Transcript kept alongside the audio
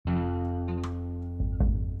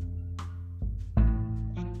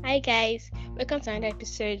Hi guys, welcome to another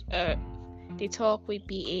episode of the talk with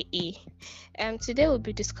BAE. Today we'll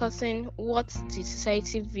be discussing what the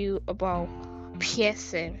society view about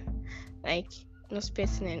piercing, like nose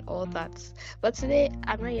piercing and all that. But today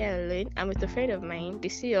I'm not here alone. I'm with a friend of mine, the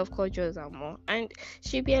CEO of Cultures and More, and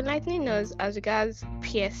she'll be enlightening us as regards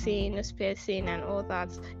piercing, nose piercing, and all that,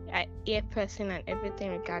 ear piercing and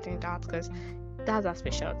everything regarding that, because that's our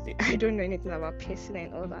specialty. I don't know anything about piercing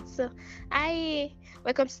and all that. So, I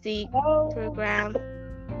welcome to the Hello, program.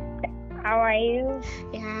 how are you?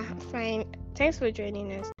 Yeah, fine. Thanks for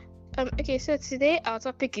joining us. Okay, so today our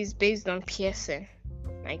topic is based on piercing,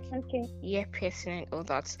 like Okay. ear piercing and all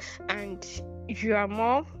that. And you are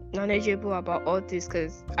more knowledgeable about all this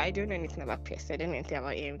because I don't know anything about piercing. I don't know anything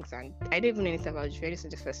about earrings, and I don't even know anything about jewelry in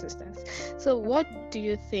the first instance. So, what do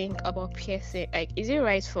you think about piercing? Like, is it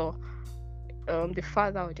right for the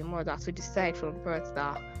father or the mother to decide from birth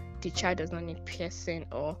that the child does not need piercing,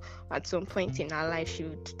 or at some point in her life she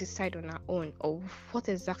would decide on her own, or what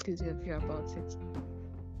exactly is your view about it?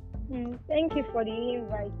 Thank you for the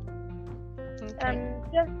invite. Okay.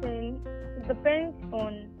 Just saying, it depends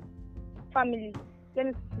on family. Let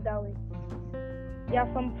me put it that way. There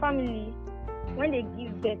are some family, when they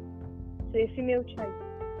give birth to a female child,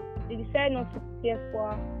 they decide not to pierce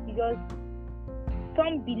for her because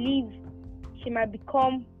some believe she might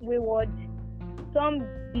become wayward. Some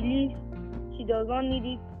believe she does not need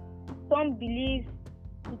it. Some believe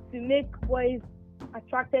it will make boys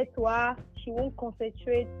attracted to her. She won't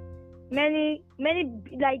concentrate. Many,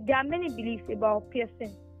 like there are many beliefs about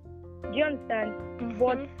piercing. Do you understand? Mm-hmm.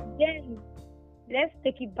 But then let's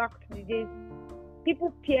take it back to the days.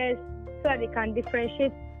 People pierce so that they can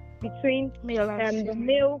differentiate between the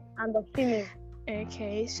male and the female.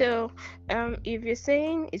 Okay, so if you're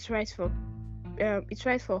saying it's right for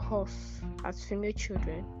us as female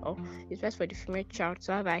children, or it's right for the female child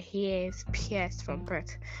to have her ears pierced from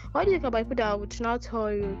birth, what do you think about people that would not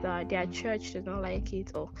tell you that their church does not like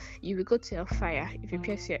it, or you will go to a fire if you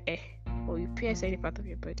pierce your ear or you pierce any part of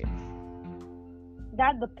your body?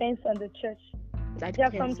 That depends on the church. There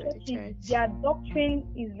are some churches, their doctrine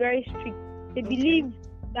is very strict. They believe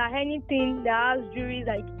that anything that has jewelry,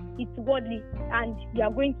 like it's worldly, and they are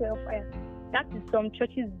going to hellfire. That is some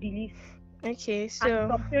churches' belief. Okay, so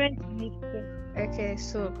and some parents believe too. Okay,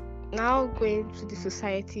 so now going to the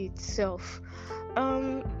society itself.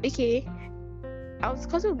 Okay, I was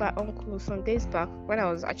discussing with my uncle some days back when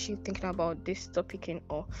I was actually thinking about this topic and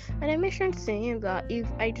all, and I mentioned to him that if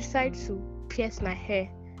I decide to pierce my hair,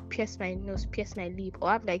 pierce my nose, pierce my lip, or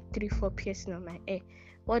have like 3-4 piercing on my hair,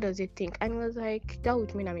 what does it think? And he was like, that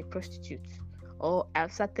would mean I'm a prostitute, or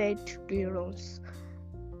I've started doing wrongs.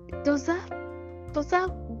 Does that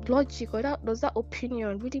logic, or does that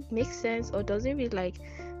opinion really make sense, or does it really like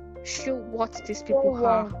show what these people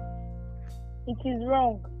are? It is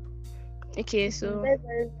wrong. Okay, so very,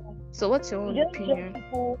 very wrong. So what's your own opinion? Judge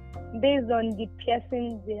people based on the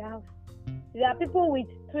piercings they have. There are people with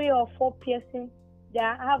 3 or 4 piercings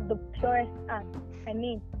that have the purest heart. And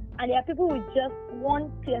there are people with just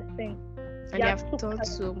 1 piercing. And they have done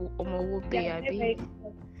to Omowobe.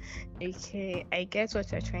 Okay, I get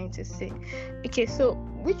what you're trying to say. Okay, so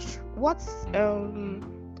what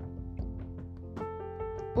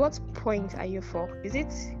point are you for? Is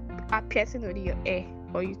it a piercing only your hair,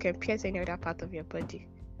 or you can pierce any other part of your body?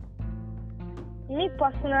 Me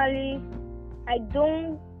personally, I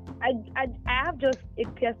have just a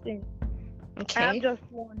piercing. Okay. I have just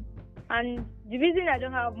 1. And the reason I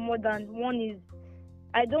don't have more than 1 is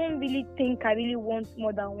I don't really think I really want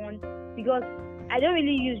more than 1, because I don't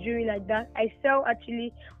really use jewelry like that. I sell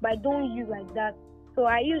actually, but I don't use like that. So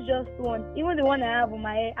I use just 1. Even the one I have on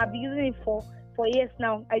my hair, I've been using it for years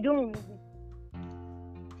now. I don't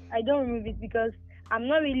remove it because I'm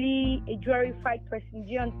not really a jewelry fight person.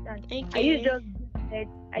 Do you understand? Okay. I use just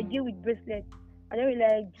bracelets. I deal with bracelets. I don't really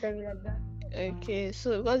like jewelry like that. Okay,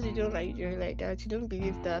 so because you don't like jewelry like that, you don't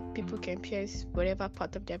believe that people can pierce whatever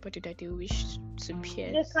part of their body that they wish to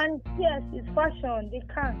pierce? They can pierce. It's fashion. They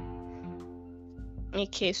can.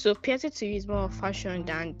 Okay, so piercing to you is more of fashion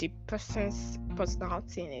than the person's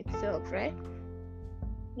personality in itself, right?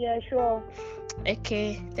 Yeah, sure.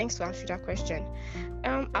 Okay, thanks for answering that question.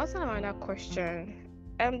 I also have another question.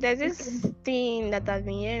 There's this thing that I've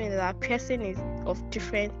been hearing that piercing is of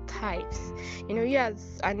different types. You know, you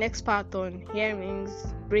as an expert on earrings,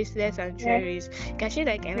 bracelets, and jewelries, can you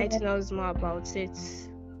like enlighten us more about it?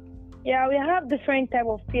 Yeah, we have different type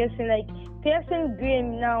of piercing. Like piercing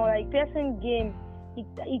game now,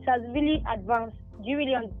 it has really advanced. Do you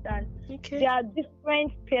really understand? Okay. There are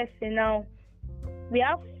different piercing now. We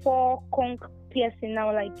have 4 conch piercing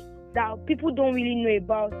now, like that people don't really know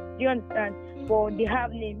about. Do you understand? But they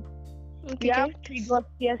have names. Okay. We have trigger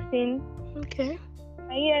piercing. Okay.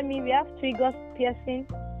 Can you hear me? We have trigger piercing.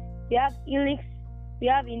 We have helix. We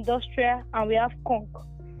have industrial, and we have conch.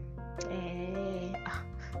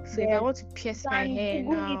 So if I want to pierce my hair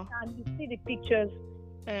Google now, it and you see the pictures.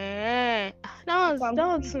 that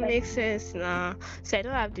one's make sense now. So I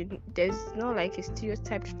don't have there's no like a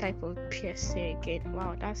stereotyped type of piercing again.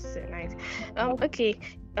 Wow, that's so nice. Okay.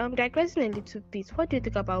 Digressing a little bit, what do you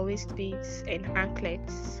think about waist beads and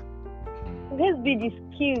anklets? Waist bead is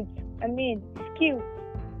cute. It's cute.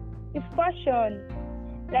 It's fashion.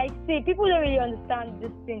 Like, say, people don't really understand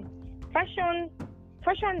this thing. Fashion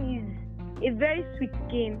is a very sweet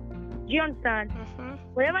game. Do you understand?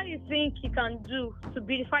 Whatever you think you can do to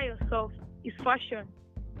beautify yourself is fashion.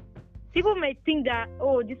 People may think that,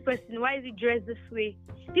 oh, this person, why is he dressed this way?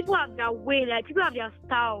 People have their way, like people have their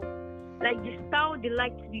style. Like the style they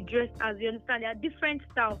like to be dressed as, you understand? There are different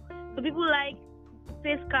styles. So people like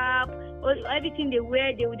face cap, or everything they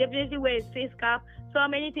wear, they will definitely wear a face cap.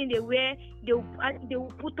 Some anything they wear, they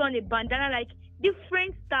will put on a bandana, like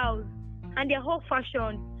different styles. And they're whole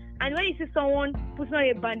fashion. And when you see someone putting on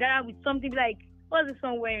a bandana with something like, what's this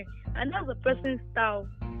one wearing? And that's the person's style.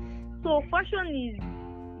 So fashion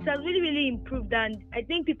it has really, really improved, and I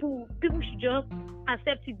think people should just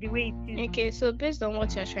accept it the way it is. Okay, so based on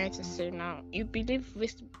what you're trying to say now, you believe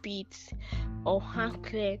waist beads or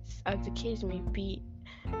anklets, as the case may be,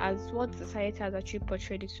 as what society has actually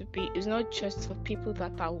portrayed it to be, is not just for people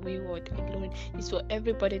that are wayward alone. It's for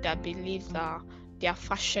everybody that believes that they are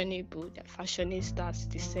fashionable, they're fashionistas,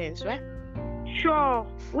 the sense, right? Sure.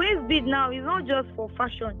 Waist bead now is not just for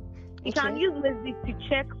fashion. You can use waist bead to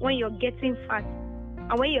check when you're getting fat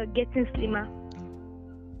and when you're getting slimmer.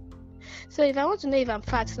 So if I want to know if I'm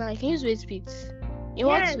fat now, I can use waist beads. In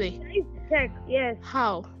what way? Yes, check. Yes.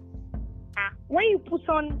 How? When you put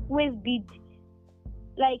on waist bead,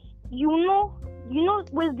 like you know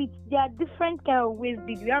waist beads. There are different kind of waist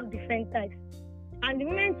beads. We have different types. And the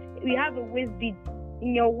moment we have a waist bead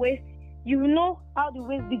in your waist, you know how the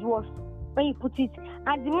waist bead was when you put it.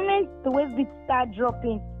 And the moment the waist bead start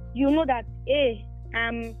dropping, you know that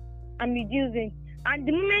I'm reducing. And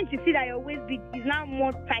the moment you see that your waist bead is now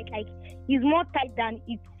more tight, like it's more tight than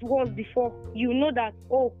it was before, you know that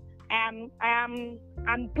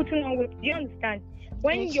I'm putting on weight. Do you understand?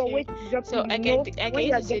 When your waist is dropping, so I can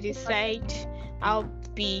use it to decide how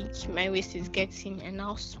big my waist is getting and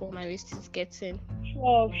how small my waist is getting.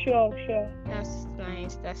 Sure. That's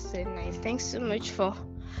nice. That's so nice. Thanks so much for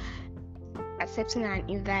accepting our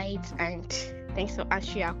invite, and thanks for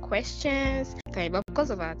answering our questions. But because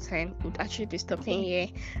of our time, we'll actually be stopping here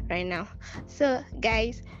right now. So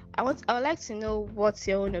guys, I would like to know what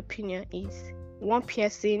your own opinion is. 1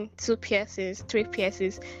 piercing, 2 piercings, 3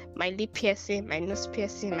 piercings, my lip piercing, my nose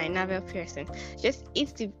piercing, my navel piercing. Just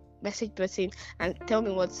hit the message button and tell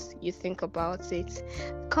me what you think about it.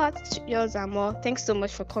 Cut yours and more. Thanks so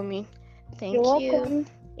much for coming. Thank You're you. welcome.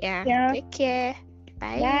 Yeah. Take care.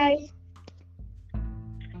 Bye. Bye.